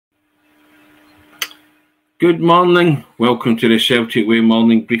Good morning. Welcome to the Celtic Way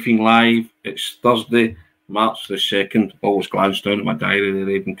Morning Briefing Live. It's Thursday, March the 2nd. Always glance down at my diary there,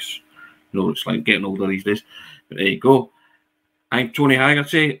 Aidan, because it's like getting older these days. But there you go. I'm Tony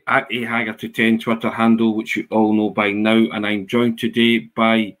Haggerty at aHaggerty10 Twitter handle, which you all know by now. And I'm joined today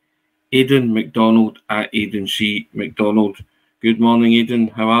by Aidan McDonald at Aidan C. McDonald. Good morning, Aidan.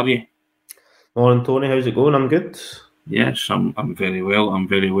 How are you? Morning, Tony. How's it going? I'm good. Yes, I'm very well. I'm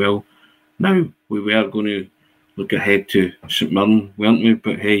very well. Now, we were going to look ahead to St Mirren, weren't we?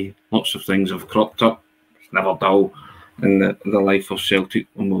 But hey, lots of things have cropped up. It's never dull in the life of Celtic,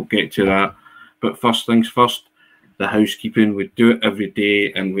 and we'll get to that. But first things first, the housekeeping. We do it every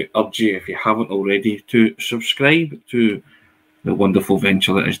day, and we urge you, if you haven't already, to subscribe to the wonderful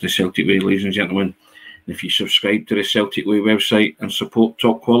venture that is the Celtic Way, ladies and gentlemen. And if you subscribe to the Celtic Way website and support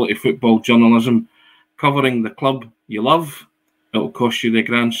top quality football journalism covering the club you love, it'll cost you the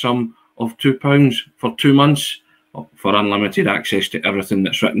grand sum of £2 for 2 months for unlimited access to everything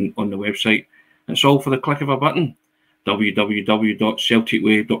that's written on the website. It's all for the click of a button.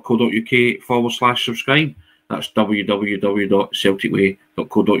 www.celticway.co.uk/subscribe. That's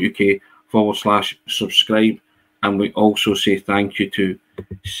www.celticway.co.uk/subscribe. And we also say thank you to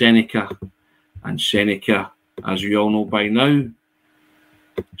Seneca. And Seneca, as we all know by now,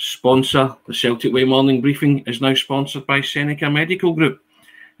 sponsor the Celtic Way Morning Briefing is now sponsored by Seneca Medical Group.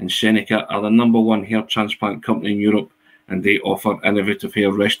 And Seneca are the #1 hair transplant company in Europe, and they offer innovative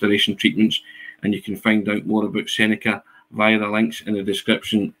hair restoration treatments. And you can find out more about Seneca via the links in the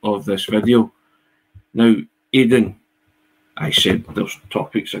description of this video. Now, Aidan, I said there's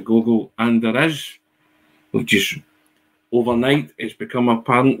topics at go, and there is. We've just, overnight, it's become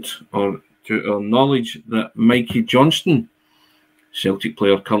apparent, or to our knowledge, that Mikey Johnston, Celtic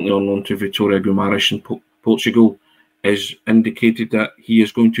player currently on loan to Vitória Guimarães in Portugal, is indicated that he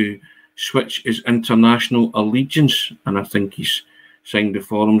is going to switch his international allegiance, and I think he's signed the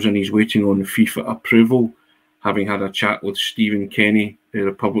forms and he's waiting on FIFA approval, having had a chat with Stephen Kenny, the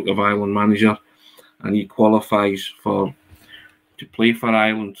Republic of Ireland manager, and he qualifies to play for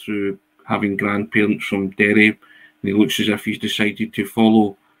Ireland through having grandparents from Derry, and he looks as if he's decided to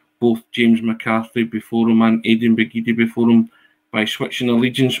follow both James McCarthy before him and Aidan Begidi before him by switching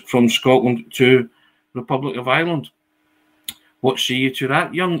allegiance from Scotland to Republic of Ireland. What say you to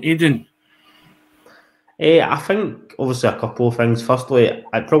that, young Aidan? I think, obviously, a couple of things. Firstly,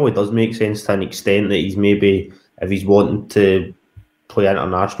 it probably does make sense to an extent that he's maybe, if he's wanting to play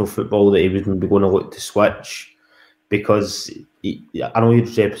international football, that he was maybe going to look to switch, because I know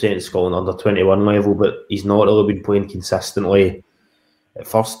he's represented Scotland under 21 level, but he's not really been playing consistently at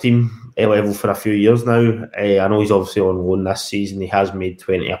first team level for a few years now. I know he's obviously on loan this season. He has made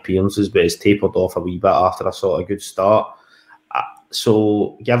 20 appearances, but it's tapered off a wee bit after a sort of good start.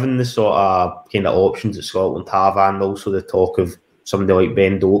 So, given the sort of kind of options that Scotland have, and also the talk of somebody like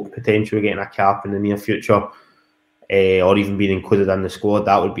Ben Doak potentially getting a cap in the near future, or even being included in the squad,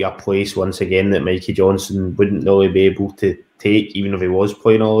 that would be a place, once again, that Mikey Johnston wouldn't really be able to take, even if he was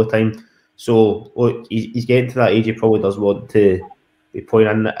playing all the time. So, look, he's getting to that age, he probably does want to be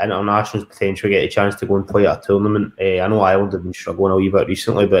playing in internationals, potentially get a chance to go and play at a tournament. I know Ireland have been struggling a wee bit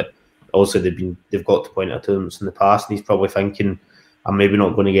recently, but also they've got to play at tournaments in the past, and he's probably thinking, I'm maybe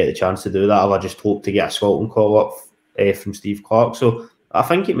not going to get the chance to do that, if I just hope to get a Scotland call up from Steve Clarke. So I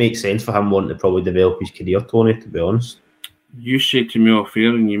think it makes sense for him wanting to probably develop his career, Tony, to be honest. You said to me off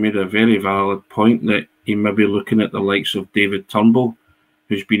air, and you made a very valid point, that he may be looking at the likes of David Turnbull,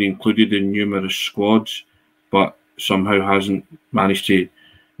 who's been included in numerous squads, but somehow hasn't managed to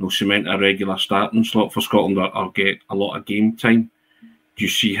cement a regular starting slot for Scotland or get a lot of game time. Do you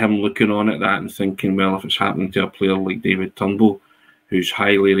see him looking on at that and thinking, well, if it's happening to a player like David Turnbull, who's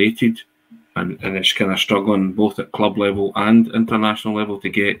highly rated and is kind of struggling both at club level and international level to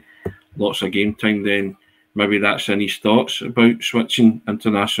get lots of game time, then maybe that's in his thoughts about switching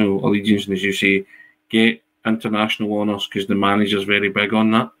international allegiance, and, as you say, get international honours, because the manager's very big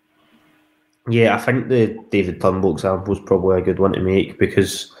on that. Yeah, I think the David Turnbull example is probably a good one to make,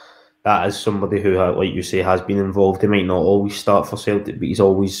 because that is somebody who, like you say, has been involved. He might not always start for Celtic, but he's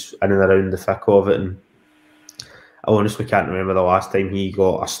always in and around the thick of it, and I honestly can't remember the last time he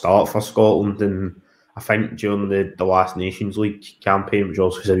got a start for Scotland, and I think during the last Nations League campaign, which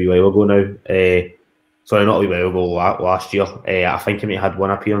also was a wee while ago now, sorry, not a wee while ago, last year, I think he might have had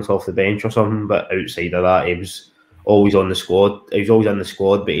one appearance off the bench or something, but outside of that, he was always on the squad. He was always in the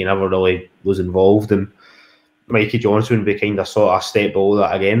squad, but he never really was involved, and Mikey Johnston would be kind of sort of step below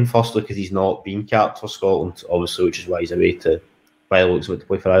that again, firstly because he's not been capped for Scotland, obviously, which is why he's away to, by the looks of it, to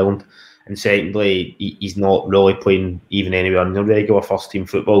play for Ireland. And secondly, he's not really playing even anywhere near regular first team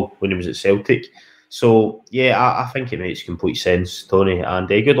football when he was at Celtic. So, yeah, I think it makes complete sense, Tony, and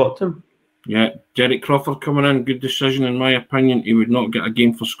good luck to him. Yeah, Derek Crawford coming in, good decision in my opinion. He would not get a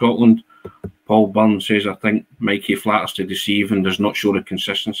game for Scotland. Paul Byrne says, I think Mikey flatters to deceive and does not show the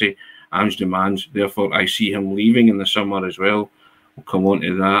consistency Ange demands. Therefore, I see him leaving in the summer as well. We'll come on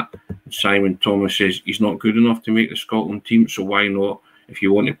to that. Simon Thomas says, he's not good enough to make the Scotland team, so why not if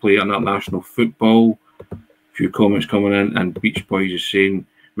you want to play international football? A few comments coming in, and Beach Boys is saying,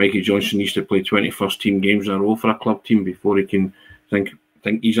 Mikey Johnson needs to play 21st team games in a row for a club team before he can think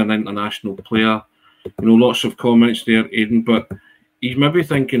he's an international player. You know, lots of comments there, Aidan, but he's maybe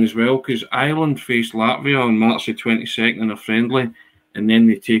thinking as well, because Ireland face Latvia on March the 22nd in a friendly, and then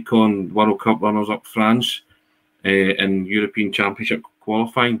they take on World Cup runners-up France in European Championship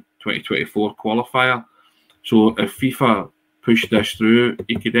qualifying, 2024 qualifier. So if FIFA push this through,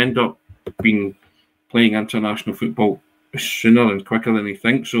 he could end up being playing international football sooner and quicker than he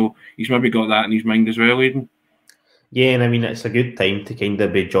thinks. So he's maybe got that in his mind as well, Aidan. Yeah, and I mean, it's a good time to kind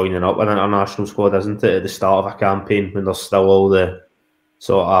of be joining up an international squad, isn't it, at the start of a campaign when there's still all the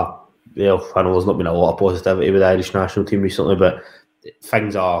sort of, I know there's not been a lot of positivity with the Irish national team recently, but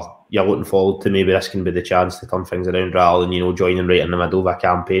things are, you're looking forward to maybe this can be the chance to turn things around rather than, joining right in the middle of a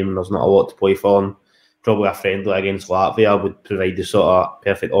campaign when there's not a lot to play for. And probably a friendly against Latvia would provide the sort of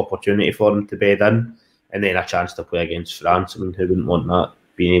perfect opportunity for them to bed in, and then a chance to play against France. I mean, who wouldn't want that,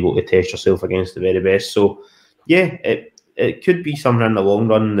 being able to test yourself against the very best? So, yeah, it could be something in the long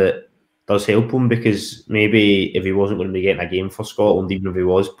run that does help him, because maybe if he wasn't going to be getting a game for Scotland, even if he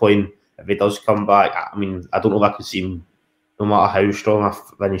was playing, if he does come back, I mean, I don't know if I could see him, no matter how strong a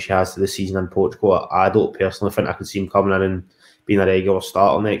finish he has to the season in Portugal, I don't personally think I could see him coming in and being a regular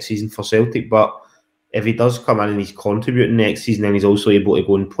starter next season for Celtic. But if he does come in and he's contributing next season, then he's also able to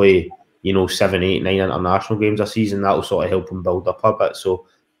go and play, 7, 8, 9 international games a season, that'll sort of help him build up a bit. So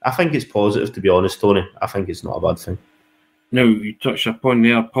I think it's positive, to be honest, Tony. I think it's not a bad thing. Now, you touched upon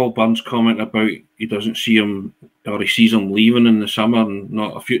there Paul Byrne's comment about he doesn't see him, or he sees him leaving in the summer and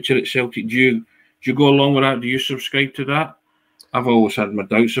not a future at Celtic. Do you go along with that? Do you subscribe to that? I've always had my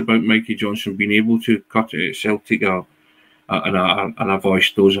doubts about Mikey Johnson being able to cut it at Celtic, and I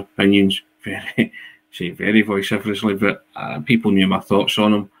voiced those opinions very vociferously, but people knew my thoughts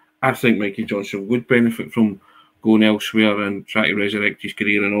on him. I think Mikey Johnson would benefit from going elsewhere and try to resurrect his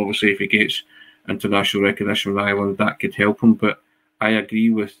career, and obviously if he gets international recognition with Ireland, that could help him. But I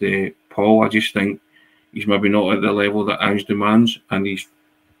agree with Paul. I just think he's maybe not at the level that Ange demands, and he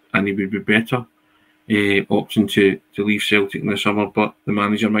would be better opting to leave Celtic in the summer, but the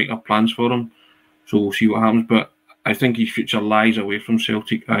manager might have plans for him, so we'll see what happens. But I think his future lies away from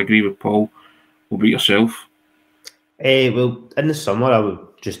Celtic. I agree with Paul. What about yourself? Well, in the summer, I would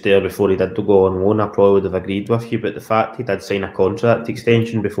just there before he did go on loan, I probably would have agreed with you, but the fact he did sign a contract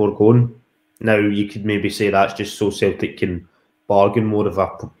extension before going, now you could maybe say that's just so Celtic can bargain more if a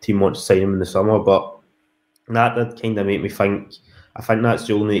team wants to sign him in the summer, but that did kind of make me think, I think that's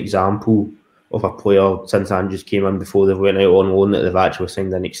the only example of a player since Andrews came in before they went out on loan that they've actually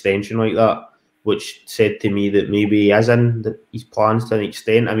signed an extension like that, which said to me that maybe he is in his plans to an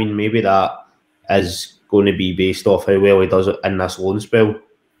extent. I mean, maybe that is going to be based off how well he does it in this loan spell,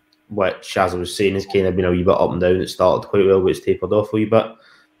 which, as I was saying, has kind of been a wee bit up and down. It started quite well, but it's tapered off a wee bit.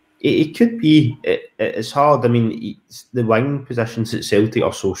 It could be. It's hard. I mean, the wing positions at Celtic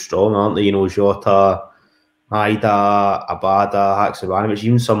are so strong, aren't they? Jota, Maida, Abada, Haksabanovic,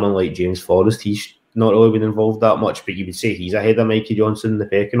 even someone like James Forrest, he's not really been involved that much, but you would say he's ahead of Mikey Johnson in the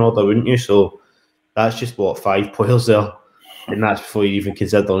pecking order, wouldn't you? So that's just, 5 players there. And that's before you even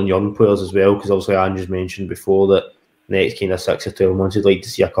consider on young players as well, because obviously Andrew's mentioned before that next kind of 6 or 12 months he'd like to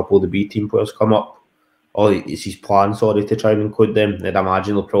see a couple of the B team players come up. Or it's his plan, to try and include them. I'd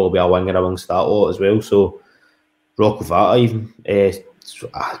imagine there'll probably be a wing and a wing start lot as well. So Rocco Vata even. So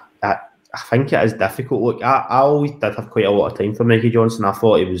I think it is difficult. Look, I always did have quite a lot of time for Mikey Johnson. I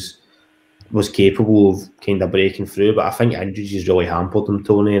thought he was capable of kind of breaking through, but I think injuries has really hampered him,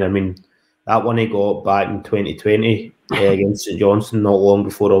 Tony. And I mean, that one he got back in 2020 against St Johnstone, not long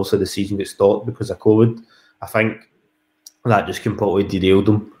before also the season got stopped because of COVID. I think that just completely derailed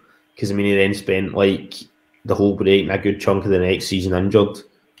him, because I mean he then spent like the whole break and a good chunk of the next season injured,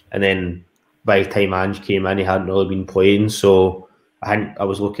 and then by the time Ange came in he hadn't really been playing. So I think I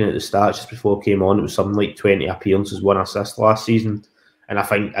was looking at the stats just before I came on, it was something like 20 appearances, 1 assist last season, and I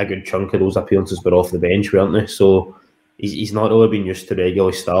think a good chunk of those appearances were off the bench, weren't they? So he's not really been used to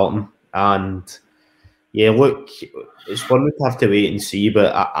regularly starting. And yeah, look, it's one we'd have to wait and see,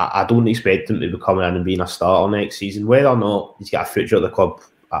 but I don't expect him to be coming in and being a starter next season. Whether or not he's got a future at the club,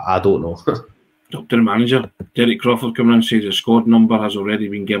 I don't know. Up to the manager. Derek Crawford coming in and says the squad number has already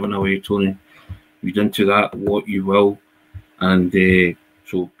been given away, Tony. read into that what you will. And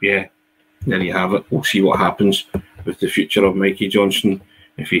so, yeah, there you have it. We'll see what happens with the future of Mikey Johnston,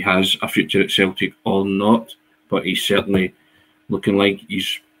 if he has a future at Celtic or not. But he's certainly looking like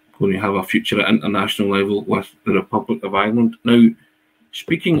he's going to have a future at international level with the Republic of Ireland. Now,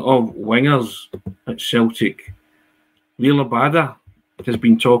 speaking of wingers at Celtic, Liel Abada has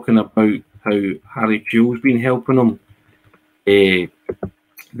been talking about how Harry Kewell's been helping him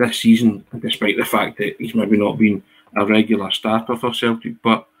this season, despite the fact that he's maybe not been a regular starter for Celtic.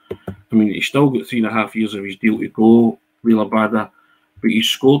 But, I mean, he's still got 3.5 years of his deal to go, Liel Abada, but he's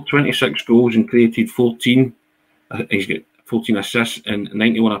scored 26 goals and created 14. He's got 14 assists and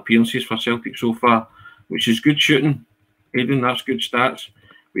 91 appearances for Celtic so far, which is good shooting. Aidan, that's good stats.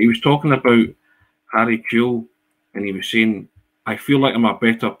 But he was talking about Harry Kewell, and he was saying, I feel like I'm a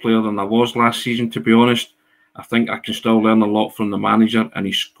better player than I was last season, to be honest. I think I can still learn a lot from the manager and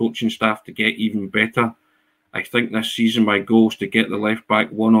his coaching staff to get even better. I think this season my goal is to get the left back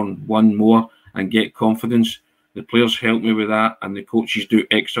one-on-one more and get confidence. The players help me with that, and the coaches do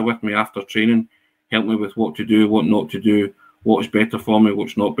extra with me after training, help me with what to do, what not to do, what's better for me,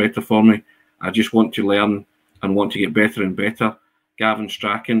 what's not better for me. I just want to learn and want to get better and better. Gavin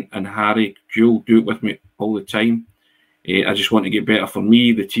Strachan and Harry Kewell do it with me all the time. I just want to get better for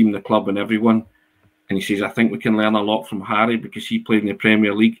me, the team, the club and everyone. And he says, I think we can learn a lot from Harry because he played in the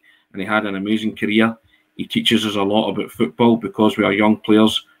Premier League and he had an amazing career. He teaches us a lot about football because we are young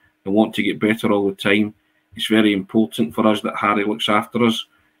players and want to get better all the time. It's very important for us that Harry looks after us.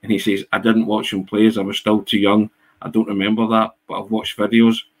 And he says, I didn't watch him play as I was still too young. I don't remember that, but I've watched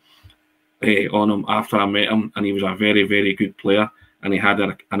videos on him after I met him, and he was a very, very good player, and he had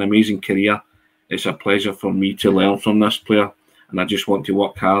an amazing career. It's a pleasure for me to learn from this player, and I just want to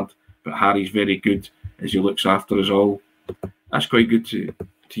work hard. But Harry's very good as he looks after us all. That's quite good to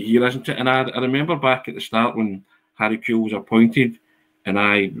hear, isn't it? And I remember back at the start when Harry Kewell was appointed, and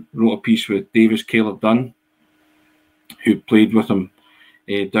I wrote a piece with Davis Kaler-Dunn, who played with him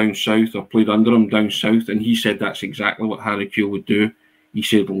down south, or played under him down south, and he said that's exactly what Harry Kewell would do. He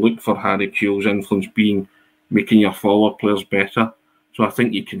said, look for Harry Kewell's influence being making your forward players better. So I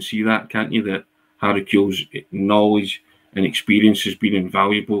think you can see that, can't you, that Harry Kewell's knowledge and experience has been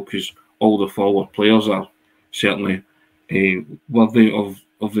invaluable because all the forward players are certainly worthy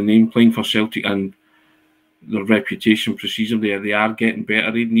of the name playing for Celtic, and their reputation precedes them. They are getting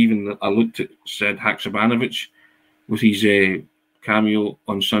better. Even I looked at Sead Haksabanovic with his cameo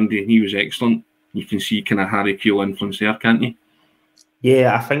on Sunday, and he was excellent. You can see kind of Harry Kewell influence there, can't you?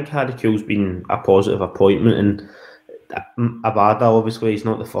 Yeah, I think Harry Kewell's been a positive appointment, and Abada, obviously, he's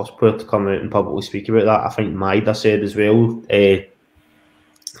not the first player to come out and publicly speak about that. I think Maida said as well,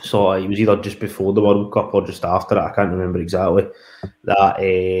 so it was either just before the World Cup or just after it, I can't remember exactly, that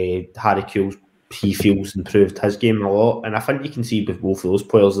Harry Kewell, he feels improved his game a lot. And I think you can see with both of those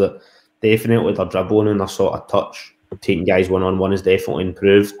players that definitely their dribbling and their sort of touch, taking guys one-on-one is definitely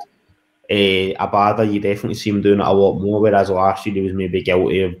improved. Abada, you definitely see him doing it a lot more, whereas last year he was maybe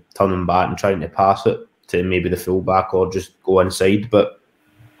guilty of turning back and trying to pass it to maybe the full-back or just go inside. But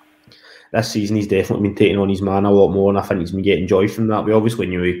this season he's definitely been taking on his man a lot more, and I think he's been getting joy from that. We obviously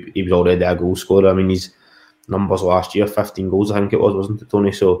knew he was already a goal scorer. I mean, his numbers last year, 15 goals I think it was, wasn't it,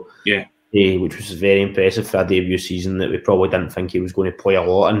 Tony? So yeah, which was very impressive for a debut season that we probably didn't think he was going to play a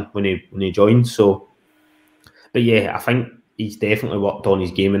lot in when he joined. So, but yeah, I think he's definitely worked on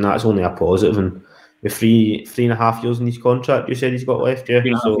his game, and that's only a positive. And with 3.5 years in his contract, you said he's got left, yeah.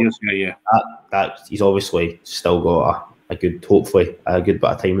 3.5 years, yeah. That he's obviously still got a good, hopefully a good bit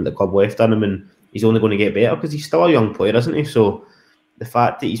of time at the club left in him, and he's only going to get better because he's still a young player, isn't he? So the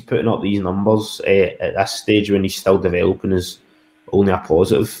fact that he's putting up these numbers at this stage when he's still developing is only a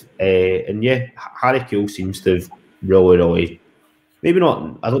positive. And yeah, Harry Kewell seems to have really, maybe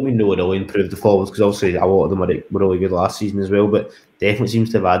not, I don't mean really improved the forwards, because obviously a lot of them were really good last season as well, but definitely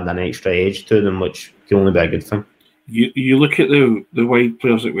seems to have added an extra edge to them, which can only be a good thing. You look at the wide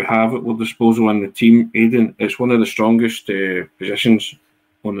players that we have at our disposal in the team, Aidan, it's one of the strongest positions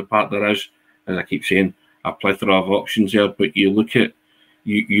on the part there is, as I keep saying, a plethora of options there, but you look at,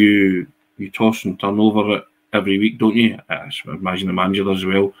 you toss and turn over it every week, don't you? I imagine the manager does as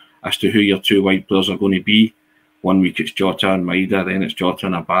well, as to who your two wide players are going to be. 1 week it's Jota and Maida, then it's Jota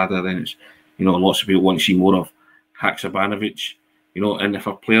and Abada, then it's, lots of people want to see more of Haksabanovic, and if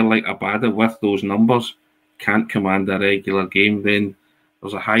a player like Abada with those numbers can't command a regular game, then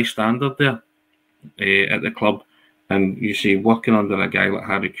there's a high standard there at the club. And you see, working under a guy like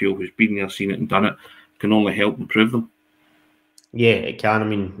Harry Kewell, who's been there, seen it and done it, can only help improve them. Yeah, it can. I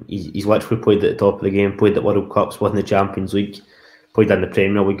mean, he's literally played at the top of the game, played at World Cups, won the Champions League. played in the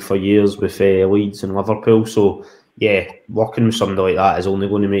Premier League for years with Leeds and Liverpool. So yeah, working with somebody like that is only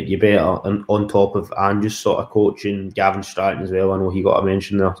going to make you better. And on top of Andrew's sort of coaching, Gavin Stratton as well. I know he got a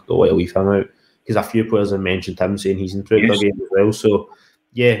mention there. Don't want to leave him out because a few players have mentioned him saying he's improved their game as well. So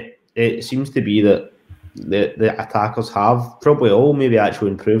yeah, it seems to be that the attackers have probably all maybe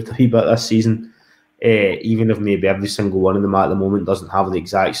actually improved a wee bit this season. Even if maybe every single one of them at the moment doesn't have the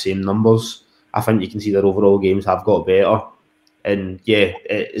exact same numbers, I think you can see their overall games have got better. And yeah,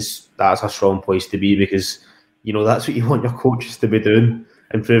 that's a strong place to be because, you know, that's what you want your coaches to be doing,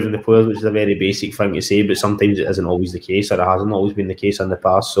 improving the players, which is a very basic thing to say, but sometimes it isn't always the case, or it hasn't always been the case in the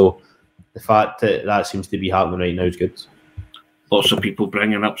past. So the fact that that seems to be happening right now is good. Lots of people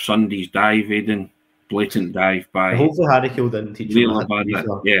bringing up Sunday's dive, Aidan. Blatant dive by... Hopefully Harry Kewell didn't teach him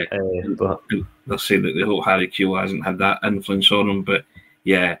that. Yeah, but they'll say that the whole Harry Kewell hasn't had that influence on him, but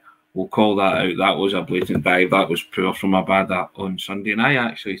yeah, we'll call that out. That was a blatant dive. That was poor from Abada on Sunday, and I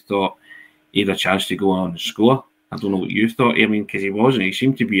actually thought he had a chance to go on and score. I don't know what you thought. I mean, because he wasn't. He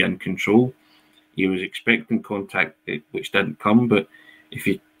seemed to be in control. He was expecting contact, which didn't come, but if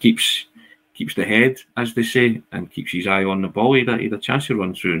he keeps the head, as they say, and keeps his eye on the ball, he'd a chance to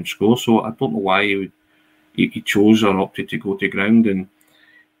run through and score. So I don't know why he chose or opted to go to ground. And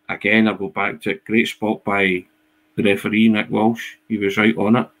again, I'll go back to it. Great spot by the referee, Nick Walsh. He was right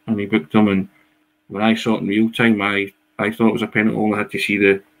on it, and he booked him. And when I saw it in real time, I thought it was a penalty. I only had to see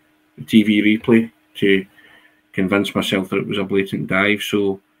the TV replay to convince myself that it was a blatant dive.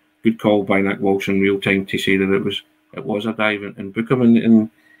 So good call by Nick Walsh in real time to say that it was a dive and book him. And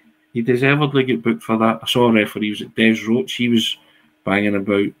he deservedly get booked for that. I saw a referee, was it Des Roach? He was banging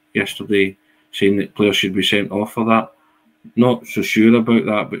about yesterday saying that players should be sent off for that. Not so sure about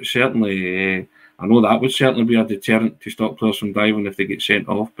that, but certainly I know that would certainly be a deterrent to stop players from diving if they get sent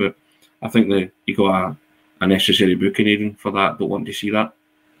off. But I think that he got a necessary booking even for that. Don't want to see that.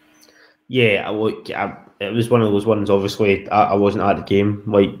 Yeah, it was one of those ones. Obviously, I wasn't at the game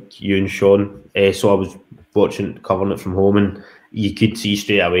like you and Sean, so I was covering it from home, and you could see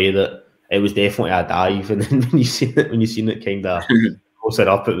straight away that it was definitely a dive. And then when you seen it kind of closer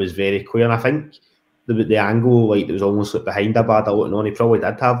up, it was very clear. And I think the angle, like it was almost like behind Abada looking on. He probably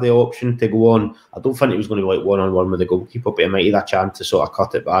did have the option to go on. I don't think it was going to be like 1-on-1 with the goalkeeper, but he might have a chance to sort of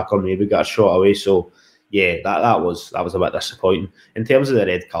cut it back or maybe get a shot away. So yeah, that was a bit disappointing. In terms of the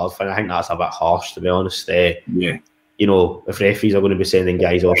red card thing, I think that's a bit harsh, to be honest. Yeah. You know, if referees are going to be sending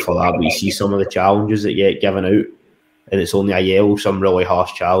guys off for that, but you see some of the challenges that get given out, and it's only a yellow, some really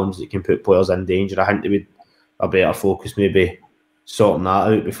harsh challenge that can put players in danger. I think there would a better focus maybe sorting that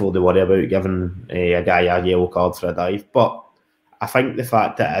out before they worry about giving a guy a yellow card for a dive. But I think the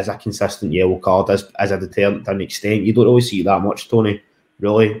fact that it is a consistent yellow card is a deterrent to an extent. You don't always see that much, Tony,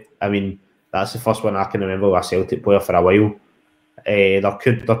 really. I mean, that's the first one I can remember with a Celtic player for a while. There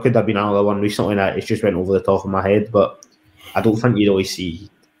could have been another one recently, and it just went over the top of my head, but I don't think you always see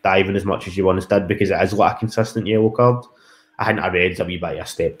diving as much as you once did because it is like a consistent yellow card. I think a red's a wee bit a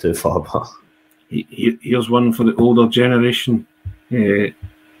step too far, but here's one for the older generation. Hayden,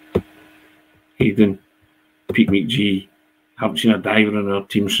 Pete McGee. Haven't seen a diver in our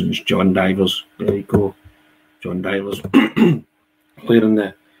team since John Divers. There you go, John Divers, player in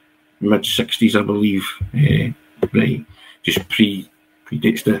the mid-60s, I believe. Right, just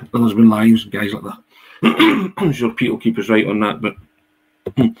predates the husband lives, guys like that. I'm sure Pete will keep us right on that, but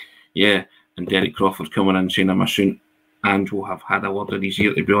yeah. And Derek Crawford coming in saying I'm soon and will have had a word in his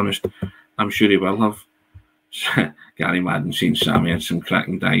ear. To be honest, I'm sure he will have. Gary Madden saying Sammy had some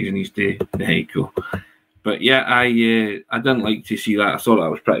cracking dives in his day. There you go. But yeah, I didn't like to see that. I thought that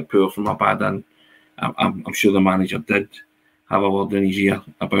was pretty poor from Abada, and I'm sure the manager did have a word in his ear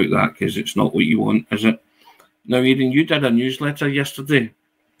about that because it's not what you want, is it? Now, Aidan, you did a newsletter yesterday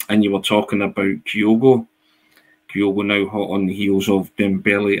and you were talking about Kyogo. Kyogo now hot on the heels of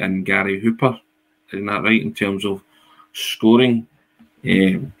Dembele and Gary Hooper. Isn't that right, in terms of scoring?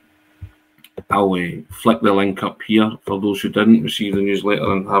 I'll flick the link up here for those who didn't receive the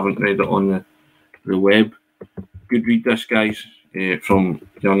newsletter and haven't read it on the web. Good read this, guys, from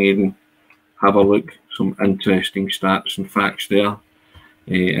young Aidan. Have a look. Some interesting stats and facts there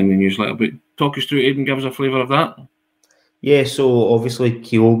in the newsletter. But talk us through, Aidan, give us a flavour of that. Yeah, so obviously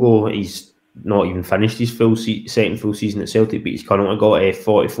Kyogo, he's not even finished his second full season at Celtic, but he's currently got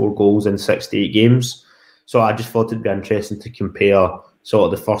 44 goals in 68 games. So I just thought it'd be interesting to compare sort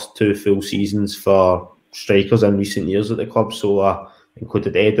of the first two full seasons for strikers in recent years at the club. So I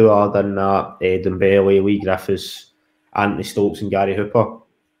included Edouard in that, Dembele, Lee Griffiths, Anthony Stokes and Gary Hooper.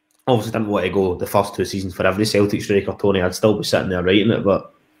 Obviously didn't want to go the first two seasons for every Celtic striker, Tony. I'd still be sitting there writing it,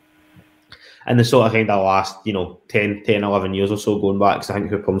 but in the sort of kind of last, 10, 11 years or so going back, because I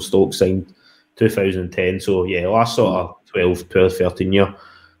think Hupom Stoke signed 2010. So, yeah, last sort of 12, 13 year.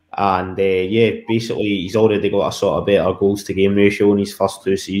 And, basically he's already got a sort of better goals to game ratio in his first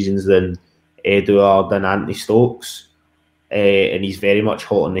 2 seasons than Edouard and Anthony Stokes. And he's very much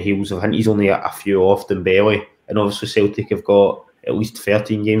hot on the heels. I think he's only a few off Dembele. And obviously Celtic have got at least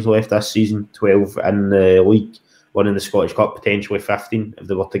 13 games left this season, 12 in the league, 1 in the Scottish Cup, potentially 15 if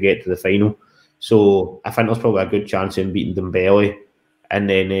they were to get to the final. So I think there's probably a good chance of him beating Dembele. And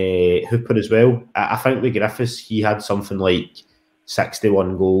then Hooper as well. I think with Griffiths, he had something like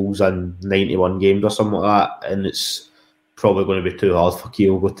 61 goals in 91 games or something like that. And it's probably going to be too hard for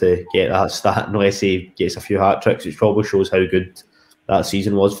Kyogo to get that stat unless he gets a few hat-tricks, which probably shows how good that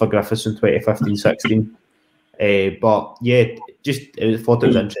season was for Griffiths in 2015-16. But yeah, I thought it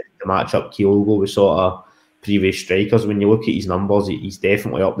was interesting to match up Kyogo with sort of previous strikers. When you look at his numbers, he's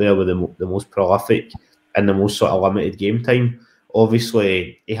definitely up there with the most prolific and the most sort of limited game time.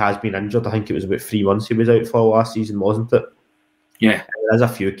 Obviously, he has been injured. I think it was about 3 months he was out for last season, wasn't it? Yeah. There's a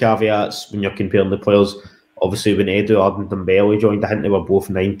few caveats when you're comparing the players. Obviously, when Edouard and Dembele joined, I think they were both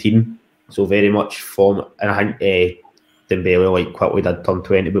 19, so very much form. And I think Dembele quickly did turn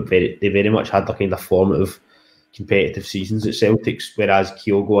 20, but they very much had the kind of formative, competitive seasons at Celtics. Whereas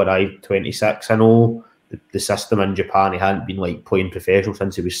Kyogo arrived 26. I know the system in Japan, he hadn't been playing professional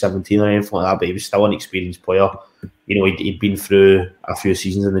since he was 17 or anything like that, but he was still an experienced player. He'd been through a few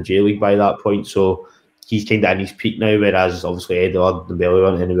seasons in the J League by that point, so he's kind of in his peak now. Whereas obviously Edouard and Dembele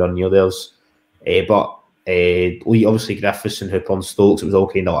weren't anywhere near theirs, but. Obviously Griffiths and Hupon Stokes, it was all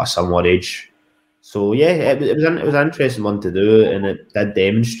kind of a similar age. So yeah, it was an interesting one to do, and it did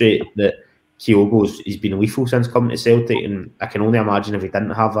demonstrate that he's been lethal since coming to Celtic, and I can only imagine if he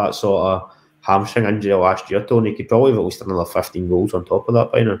didn't have that sort of hamstring injury last year, Tony could probably have at least another 15 goals on top of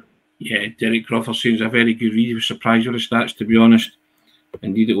that by now. Yeah, Derek Crawford seems a very good read. He was surprised with the stats, to be honest.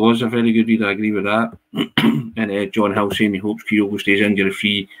 Indeed, it was a very good read. I agree with that. And John Hill saying he hopes Kyogo stays injury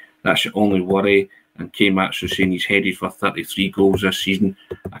free. That's the only worry. And K Max was saying he's headed for 33 goals this season.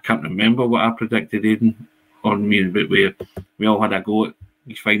 I can't remember what I predicted, Aidan, on me, but we all had a go at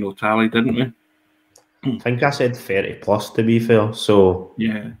his final tally, didn't we? I think I said 30 plus, to be fair. So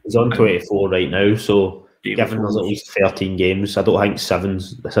yeah, he's on 24 right now. So David given Holmes, there's at least 13 games, I don't think 7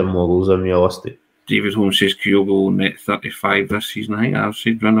 more goals are unrealistic. David Holmes says Kyogo will net 35 this season. I think I've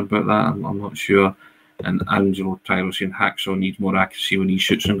said run about that. I'm not sure. And Angelo Tyler saying Hacksaw needs more accuracy when he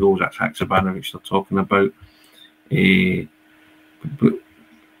shoots and goals. That's Haksabanovic they're talking about. Here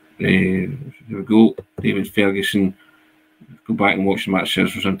we go. David Ferguson, go back and watch the match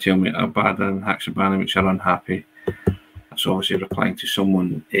servers and tell me Abada and Haksabanovic are unhappy. That's obviously replying to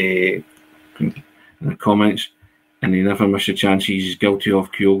someone in the comments. And he never missed a chance. He's guilty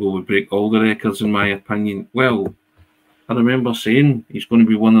of Kyogo would break all the records, in my opinion. Well, I remember saying he's going to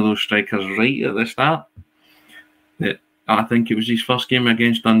be one of those strikers right at the start. That I think it was his first game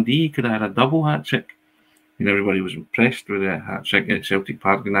against Dundee. He could have had a double hat-trick. And everybody was impressed with that hat-trick at Celtic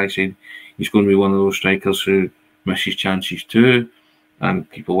Park. And I said he's going to be one of those strikers who misses chances too. And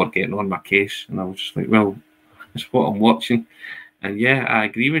people were getting on my case. And I was just like, well, that's what I'm watching. And yeah, I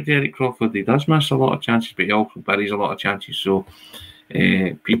agree with Derek Crawford. He does miss a lot of chances, but he also buries a lot of chances. So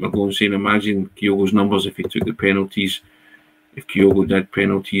people are going saying, imagine Kyogo's numbers if he took the penalties. If Kyogo did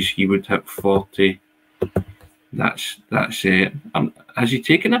penalties, he would hit 40. That's it. Has he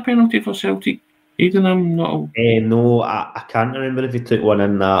taken a penalty for Celtic? Aidan, I'm not. No, I can't remember if he took one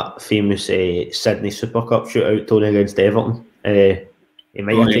in that famous Sydney Super Cup shootout, Tony, against Everton. He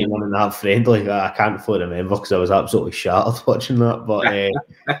might have taken one in that friendly. I can't fully remember because I was absolutely shattered watching that. But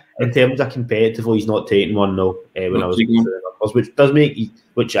in terms of competitively, he's not taking one when I was going through the numbers, which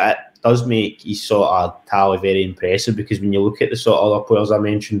does make his sort of tally very impressive, because when you look at the sort of other players I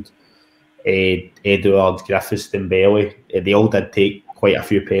mentioned, Edouard, Griffiths, Dembele, they all did take quite a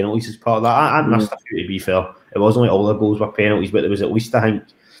few penalties as part of that. I missed a few, to be fair. It wasn't like all the goals were penalties, but there was at least, I think,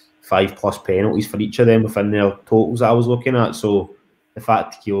 5+ penalties for each of them within their totals that I was looking at. So the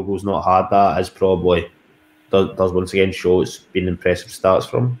fact Kyogo's not had that is probably does once again show it's been impressive starts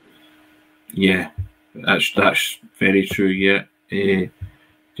from. Yeah, that's very true. Yeah,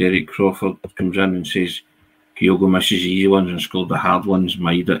 Derek Crawford comes in and says Kyogo misses easy ones and scored the hard ones.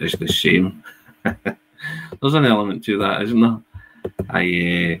 Maida is the same. There's an element to that, isn't there?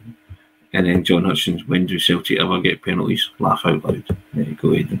 And then John Hutchins, when do Celtic ever get penalties? Laugh out loud. There you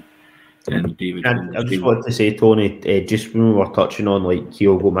go, Aidan. And David. And I just wanted to say, Tony, just when we were touching on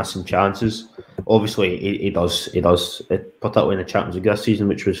Kyogo missing chances, obviously he does, particularly in the Champions League this season,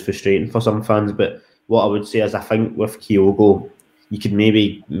 which was frustrating for some fans. But what I would say is, I think with Kyogo, you could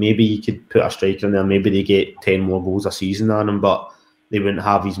maybe you could put a striker in there. Maybe they get 10 more goals a season on him, but they wouldn't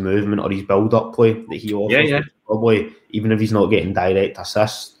have his movement or his build-up play that he offers. Yeah. Probably, even if he's not getting direct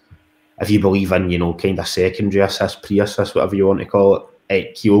assists, if you believe in, kind of secondary assists, pre-assists, whatever you want to call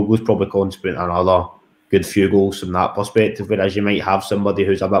it, Kyogo's probably contributing another good few goals from that perspective, whereas you might have somebody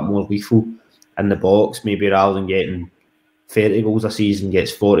who's a bit more lethal in the box, maybe rather than getting 30 goals a season,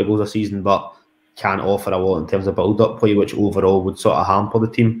 gets 40 goals a season, but can't offer a lot in terms of build-up play, which overall would sort of hamper the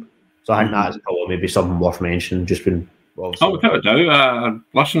team. So I think that's probably maybe something worth mentioning, just when... without a doubt.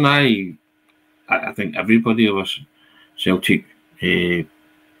 Listen, I think everybody of us, Celtic frame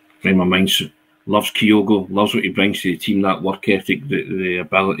of mind, loves Kyogo, loves what he brings to the team, that work ethic, the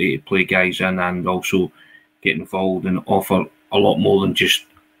ability to play guys in and also get involved and offer a lot more than just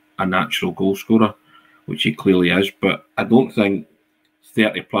a natural goal scorer, which he clearly is. But I don't think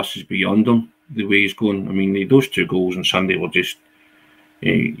 30 plus is beyond him, the way he's going. I mean, those 2 goals on Sunday were just...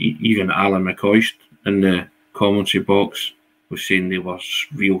 even Alan McCoist in the commentary box was saying they were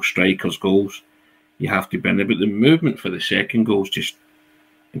real strikers' goals. You have to bend it, but the movement for the second goal is just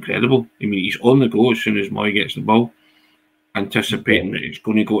incredible. I mean, he's on the go as soon as Moy gets the ball, anticipating that it's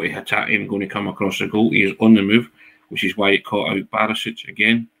going to go to Hatate and going to come across the goal. He is on the move, which is why it caught out Barisic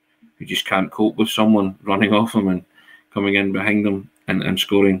again, who just can't cope with someone running off him and coming in behind him and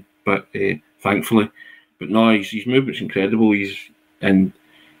scoring. But thankfully, but no, his movement's incredible. And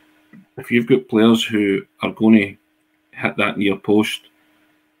if you've got players who are going to hit that near post,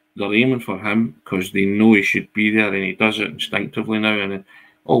 they're aiming for him because they know he should be there, and he does it instinctively now. And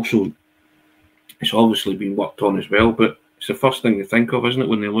also, it's obviously been worked on as well, but it's the first thing they think of, isn't it,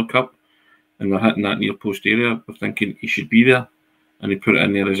 when they look up and they're hitting that near post area? They're thinking he should be there, and they put it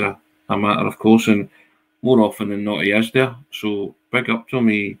in there as a matter of course, and more often than not he is there. So big up to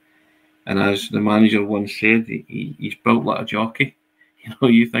him. And as the manager once said, he's built like a jockey.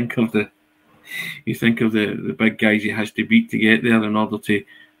 You think of the big guys he has to beat to get there in order to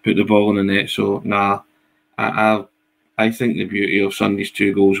put the ball in the net. So I think the beauty of Sunday's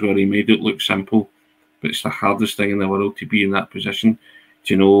 2 goals where he made it look simple, but it's the hardest thing in the world to be in that position,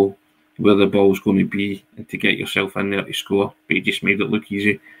 to know where the ball's going to be and to get yourself in there to score. But he just made it look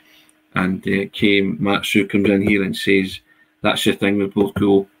easy. And Matsu comes in here and says that's the thing with both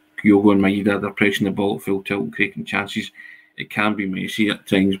Kyogo and Maeda. They're pressing the ball at full tilt and creating chances. It can be messy at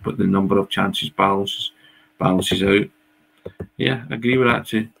times, but the number of chances balances out. Yeah, I agree with that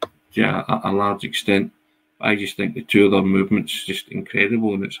to a large extent. I just think the 2 of their movements just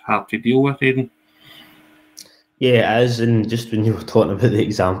incredible, and it's hard to deal with, Aidan. Yeah, it is. And just when you were talking about the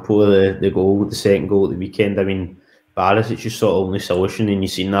example of the goal, the second goal at the weekend, I mean, Barisic just sort of only solution, and you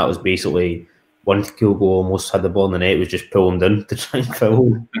seen that was basically once Kyogo almost had the ball in the net, was just pull him down to try and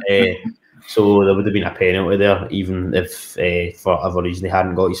foul. So there would have been a penalty there, even if for whatever reason he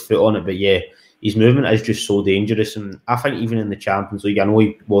hadn't got his foot on it. But yeah, his movement is just so dangerous. And I think even in the Champions League, I know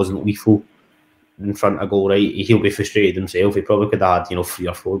he wasn't lethal in front of goal, right? He'll be frustrated himself. He probably could have had, 3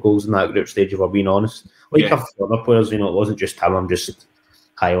 or 4 goals in that group stage, if we're being honest. Like a few other players, it wasn't just him. I'm just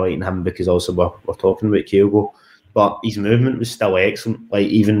highlighting him because also we're talking about Kyogo. But his movement was still excellent. Like,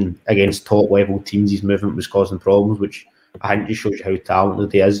 even against top-level teams, his movement was causing problems, which I think just shows you how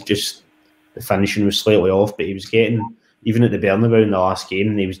talented he is. Just the finishing was slightly off, but he was getting, even at the Bernabeu in the last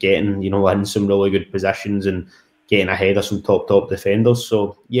game, he was getting, in some really good positions and getting ahead of some top defenders.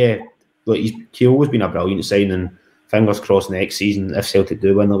 So, yeah, Kyogo's been a brilliant sign, and fingers crossed next season, if Celtic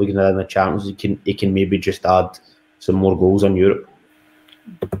do win the league and the Champions, he can maybe just add some more goals in Europe.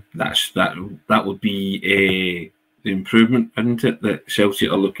 That would be the improvement, isn't it, that Celtic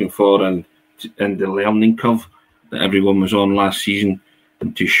are looking for, and the learning curve that everyone was on last season,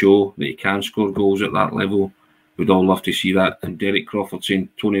 and to show that he can score goals at that level. We'd all love to see that. And Derek Crawford saying,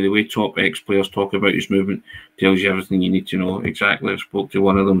 Tony, the way top ex-players talk about his movement tells you everything you need to know. Exactly. I spoke to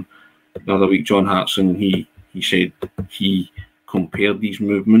one of them the other week, John Hartson. He said he compared his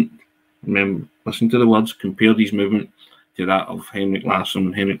movement. Remember, listen to the words, compared his movement to that of Henrik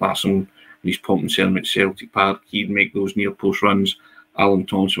Larsson. Henrik Larsson, when he's pumping him at Celtic Park, he'd make those near post runs. Alan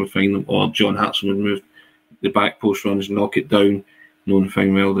Thompson would find them, or John Hartson would move the back post runs, knock it down, knowing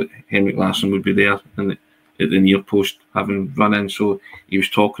fine well that Henrik Larsson would be there and at the near post having run in. So he was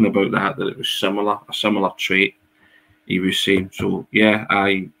talking about that it was a similar trait, he was saying. So yeah,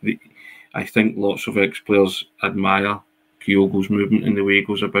 I think lots of ex-players admire Kyogo's movement and the way he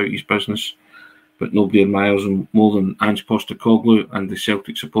goes about his business, but nobody admires him more than Ange Postecoglou and the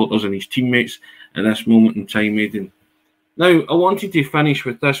Celtic supporters and his teammates at this moment in time, Aidan. Now, I wanted to finish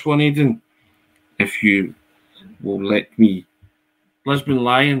with this one, Aidan, if you will let me. Lisbon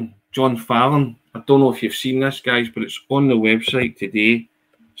Lion, John Fallon, I don't know if you've seen this, guys, but it's on the website today.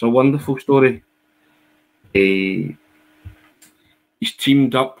 It's a wonderful story. He's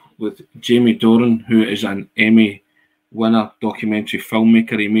teamed up with Jamie Dornan, who is an Emmy winner documentary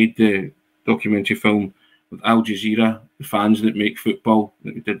filmmaker. He made the documentary film with Al Jazeera, the fans that make football,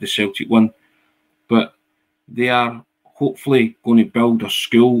 that we did the Celtic one. But they are hopefully going to build a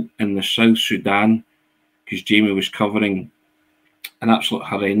school in the South Sudan, because Jamie was covering an absolute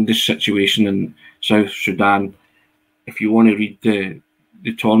horrendous situation in South Sudan. If you want to read the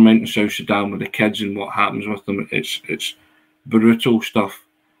torment in South Sudan with the kids and what happens with them, it's brutal stuff,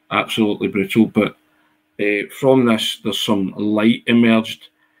 absolutely brutal. But from this, there's some light emerged,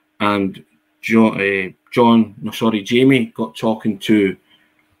 and Jamie got talking to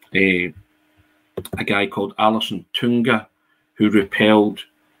a guy called Alison Tunga, who repelled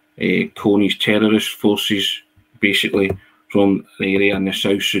Kony's terrorist forces, basically, from the area in the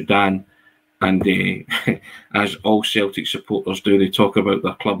South Sudan. And as all Celtic supporters do, they talk about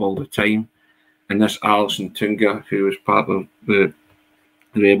their club all the time. And this Alison Tunga, who was part of the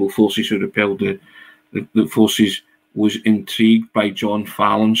rebel forces who repelled the forces, was intrigued by John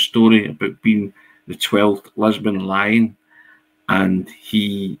Fallon's story about being the 12th Lisbon Lion. And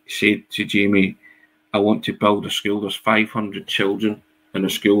he said to Jamie, I want to build a school. There's 500 children in a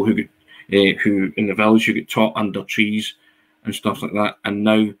school who in the village who get taught under trees and stuff like that. And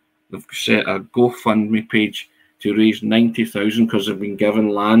now they've set a GoFundMe page to raise 90,000 because they've been given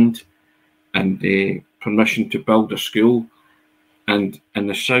land and permission to build a school. And in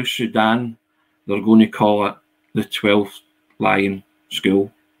the South Sudan, they're going to call it the 12th Lion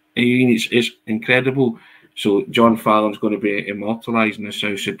School. I mean, it's incredible. So John Fallon's going to be immortalised in the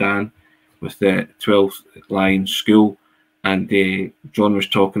South Sudan with the 12th Lion School. And John was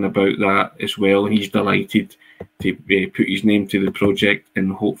talking about that as well. He's delighted to put his name to the project,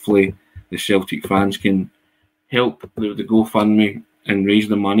 and hopefully the Celtic fans can help the GoFundMe and raise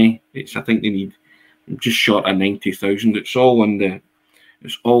the money. I think they need just short of 90,000. It's all in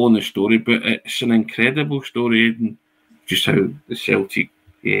the story, but it's an incredible story, Aidan, just how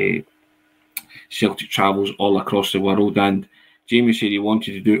the Celtic travels all across the world. And Jamie said he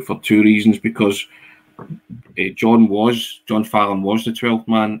wanted to do it for two reasons, because John Fallon was the 12th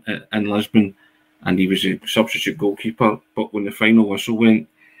man in Lisbon, and he was a substitute goalkeeper. But when the final whistle went,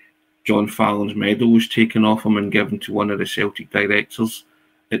 John Fallon's medal was taken off him and given to one of the Celtic directors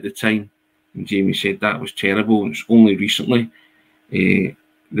at the time. And Jamie said that was terrible. And it's only recently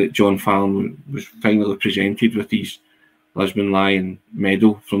that John Fallon was finally presented with his Lisbon Lion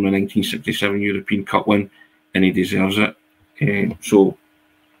medal from the 1967 European Cup win, and he deserves it. So,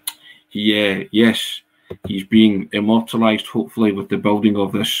 yes, he's being immortalised, hopefully, with the building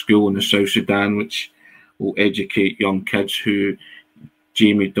of this school in the South Sudan, which will educate young kids who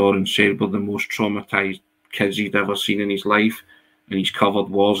Jamie Dornan said were the most traumatised kids he'd ever seen in his life. And he's covered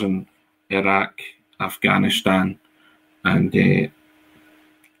wars in Iraq, Afghanistan, and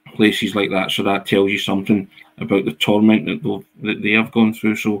places like that. So that tells you something about the torment that they have gone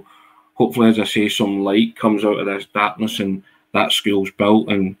through. So hopefully, as I say, some light comes out of this darkness and that school's built,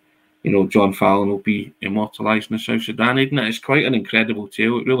 and John Fallon will be immortalised in the South Sudan. Isn't it? It's quite an incredible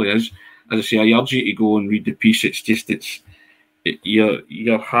tale. It really is. As I say, I urge you to go and read the piece.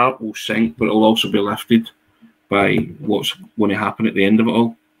 Your heart will sink, but it'll also be lifted by what's going to happen at the end of it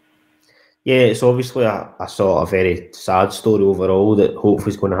all. Yeah, it's obviously a sort of very sad story overall that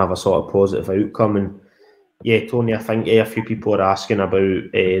hopefully is going to have a sort of positive outcome. And yeah, Tony, I think a few people are asking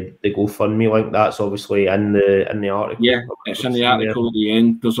about the GoFundMe link. That's obviously in the article. Yeah, it's in the article at the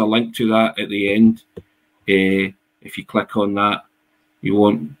end. There's a link to that at the end. If you click on that,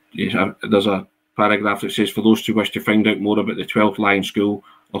 there's a paragraph that says, for those who wish to find out more about the 12th Lion School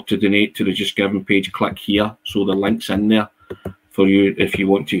or to donate to the Just Giving page, click here. So the link's in there for you if you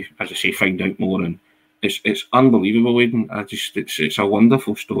want to, as I say, find out more. And it's unbelievable, Aidan. It's a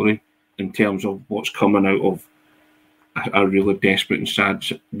wonderful story in terms of what's coming out of a really desperate and sad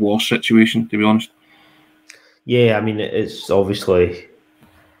war situation, to be honest. Yeah, I mean, it's obviously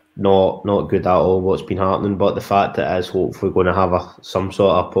not good at all what's been happening, but the fact that it is hopefully going to have some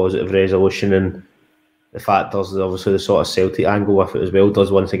sort of positive resolution, and the fact there's obviously the sort of Celtic angle with it as well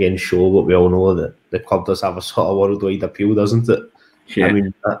does once again show what we all know, that the club does have a sort of worldwide appeal, doesn't it? Yeah. I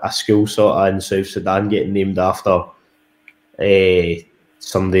mean, a school sort of in South Sudan getting named after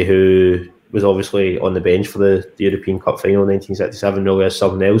somebody who was obviously on the bench for the European Cup final in 1967 really is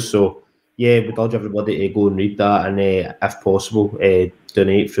something else. So yeah, we'd urge everybody to go and read that, and if possible,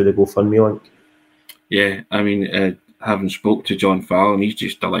 donate through the GoFundMe link. Yeah, I mean, having spoke to John Fallon, he's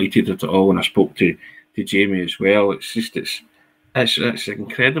just delighted at it all, and I spoke to Jamie as well. It's It's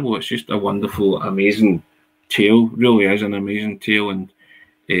incredible. It's just a wonderful, amazing tale. Really is an amazing tale, and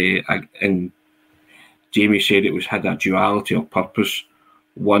Jamie said it had a duality of purpose: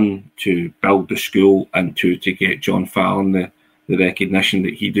 one, to build the school, and two, to get John Fallon the recognition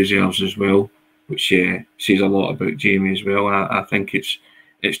that he deserves as well, which says a lot about Jamie as well. I think it's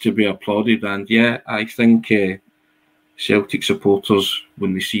to be applauded, and yeah, I think Celtic supporters,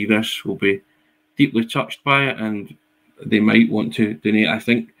 when they see this, will be deeply touched by it, and they might want to donate. I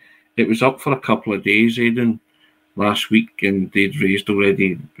think it was up for a couple of days, Aidan, last week, and they'd raised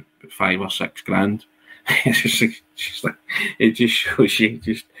already $5 or $6 grand. It just shows you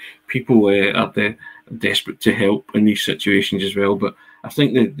just people are desperate to help in these situations as well. But I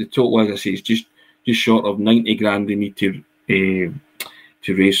think the total, as I say, is just short of 90 grand they need to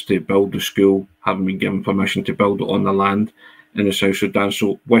raise to build the school, having been given permission to build it on the land in the South Sudan.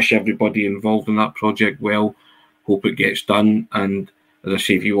 So wish everybody involved in that project well. Hope it gets done. And as I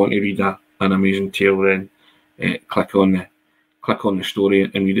say, if you want to read an amazing tale, then click on the story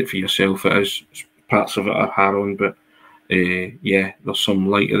and read it for yourself. Parts of it are harrowing, but there's some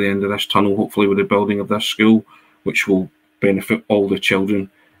light at the end of this tunnel, hopefully, with the building of this school, which will benefit all the children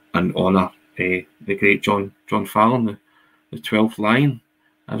and honour the great John Fallon, the 12th Lion,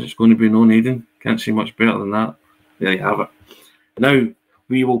 as it's going to be known, Aidan. Can't say much better than that. There you have it. Now,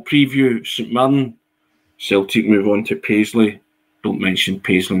 we will preview St Mirren. Celtic move on to Paisley. Don't mention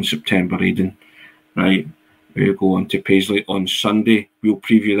Paisley in September, Aidan. Right, we'll go on to Paisley on Sunday. We'll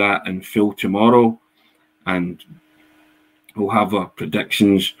preview that in full tomorrow, and we'll have our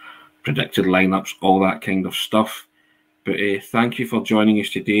predictions, predicted lineups, all that kind of stuff. But thank you for joining us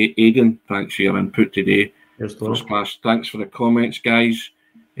today, Aidan. Thanks for your input today. First class. Thanks for the comments, guys.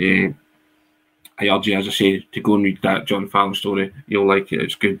 I urge you, as I say, to go and read that John Fallon story. You'll like it.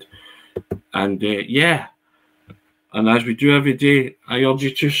 It's good. And and as we do every day, I urge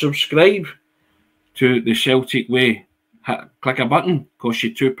you to subscribe to the Celtic Way. Click a button, costs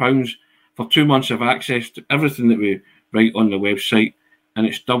you £2 for 2 months of access to everything that we write on the website, and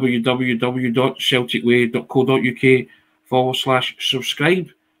it's www.celticway.co.uk/subscribe.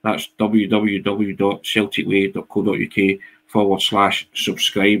 That's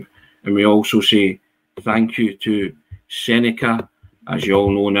www.celticway.co.uk/subscribe. And we also say thank you to Seneca. As you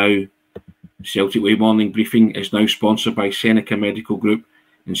all know now, Celtic Way Morning Briefing is now sponsored by Seneca Medical Group,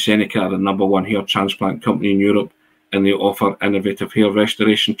 and Seneca are the #1 hair transplant company in Europe, and they offer innovative hair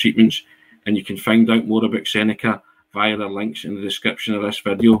restoration treatments. And you can find out more about Seneca via the links in the description of this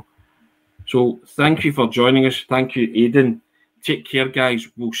video. So thank you for joining us. Thank you, Aidan. Take care, guys.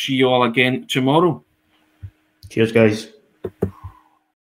 We'll see you all again tomorrow. Cheers, guys.